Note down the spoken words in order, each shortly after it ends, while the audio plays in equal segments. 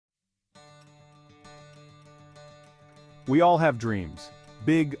We all have dreams.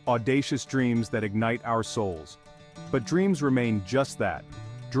 Big, audacious dreams that ignite our souls. But dreams remain just that.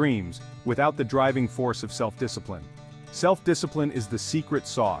 Dreams, without the driving force of self-discipline. Self-discipline is the secret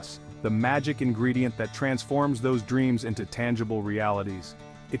sauce, the magic ingredient that transforms those dreams into tangible realities.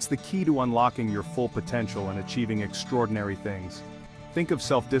 It's the key to unlocking your full potential and achieving extraordinary things. Think of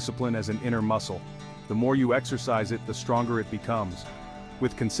self-discipline as an inner muscle. The more you exercise it, the stronger it becomes.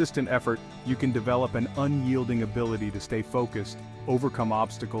 With consistent effort, you can develop an unyielding ability to stay focused, overcome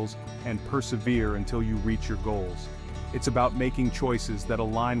obstacles, and persevere until you reach your goals. It's about making choices that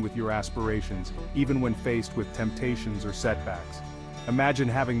align with your aspirations, even when faced with temptations or setbacks. Imagine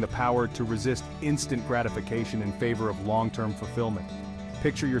having the power to resist instant gratification in favor of long-term fulfillment.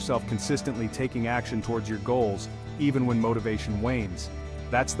 Picture yourself consistently taking action towards your goals, even when motivation wanes.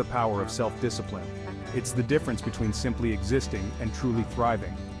 That's the power of self-discipline. It's the difference between simply existing and truly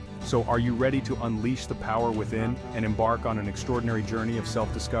thriving. So are you ready to unleash the power within and embark on an extraordinary journey of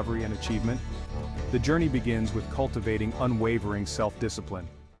self-discovery and achievement? The journey begins with cultivating unwavering self-discipline.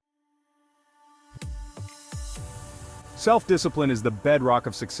 Self-discipline is the bedrock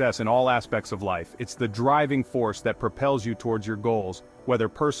of success in all aspects of life. It's the driving force that propels you towards your goals, whether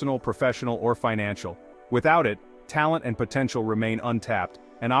personal, professional, or financial. Without it, talent and potential remain untapped,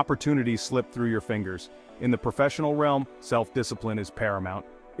 and opportunities slip through your fingers. In the professional realm, self-discipline is paramount.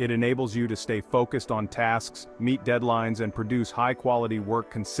 It enables you to stay focused on tasks, meet deadlines, and produce high-quality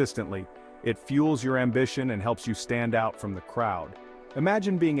work consistently. It fuels your ambition and helps you stand out from the crowd.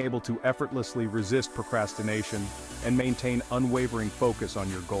 Imagine being able to effortlessly resist procrastination and maintain unwavering focus on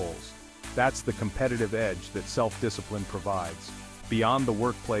your goals. That's the competitive edge that self-discipline provides. Beyond the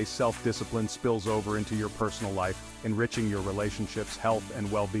workplace, self-discipline spills over into your personal life, enriching your relationships, health,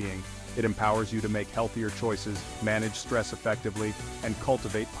 and well-being. It empowers you to make healthier choices, manage stress effectively, and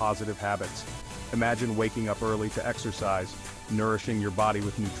cultivate positive habits. Imagine waking up early to exercise, nourishing your body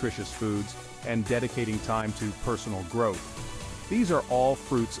with nutritious foods, and dedicating time to personal growth. These are all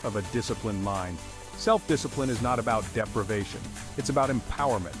fruits of a disciplined mind. Self-discipline is not about deprivation. It's about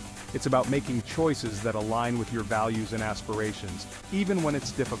empowerment. It's about making choices that align with your values and aspirations, even when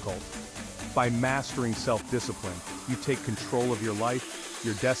it's difficult. By mastering self-discipline, you take control of your life,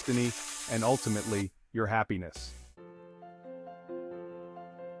 your destiny, and ultimately, your happiness.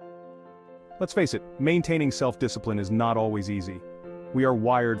 Let's face it, maintaining self-discipline is not always easy. We are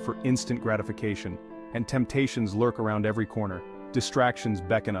wired for instant gratification, and temptations lurk around every corner. Distractions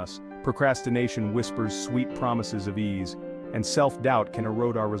beckon us, procrastination whispers sweet promises of ease, and self-doubt can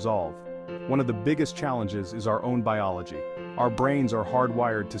erode our resolve. One of the biggest challenges is our own biology. Our brains are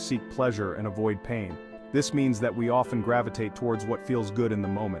hardwired to seek pleasure and avoid pain. This means that we often gravitate towards what feels good in the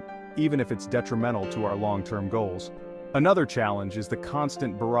moment, even if it's detrimental to our long-term goals. Another challenge is the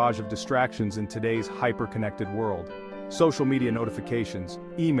constant barrage of distractions in today's hyper-connected world. Social media notifications,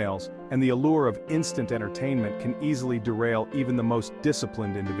 emails, and the allure of instant entertainment can easily derail even the most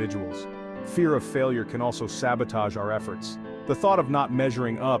disciplined individuals. Fear of failure can also sabotage our efforts. The thought of not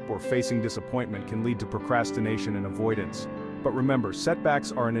measuring up or facing disappointment can lead to procrastination and avoidance. But remember,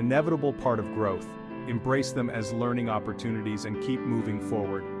 setbacks are an inevitable part of growth. Embrace them as learning opportunities and keep moving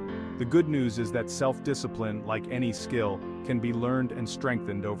forward. The good news is that self-discipline, like any skill, can be learned and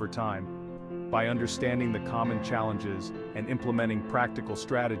strengthened over time. By understanding the common challenges and implementing practical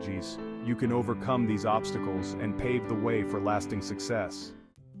strategies, you can overcome these obstacles and pave the way for lasting success.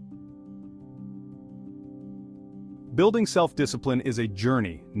 Building self-discipline is a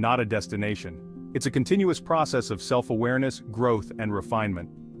journey, not a destination. It's a continuous process of self-awareness, growth, and refinement.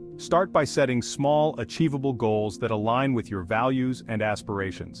 Start by setting small, achievable goals that align with your values and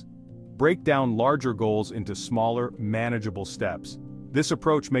aspirations. Break down larger goals into smaller, manageable steps. This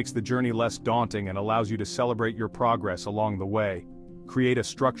approach makes the journey less daunting and allows you to celebrate your progress along the way. Create a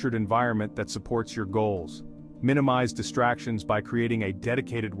structured environment that supports your goals. Minimize distractions by creating a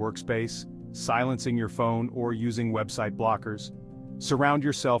dedicated workspace, silencing your phone, or using website blockers. Surround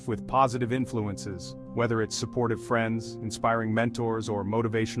yourself with positive influences, whether it's supportive friends, inspiring mentors, or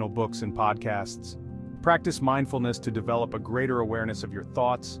motivational books and podcasts. Practice mindfulness to develop a greater awareness of your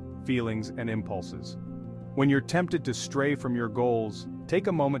thoughts, feelings, and impulses. When you're tempted to stray from your goals, take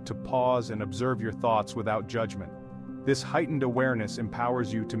a moment to pause and observe your thoughts without judgment. This heightened awareness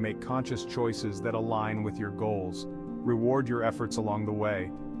empowers you to make conscious choices that align with your goals. Reward your efforts along the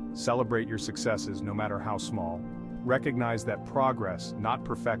way. Celebrate your successes no matter how small. Recognize that progress, not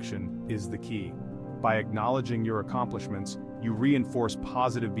perfection, is the key. By acknowledging your accomplishments, you reinforce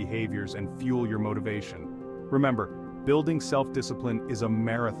positive behaviors and fuel your motivation. Remember, building self-discipline is a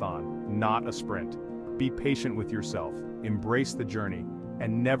marathon, not a sprint. Be patient with yourself, embrace the journey,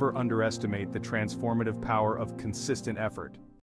 and never underestimate the transformative power of consistent effort.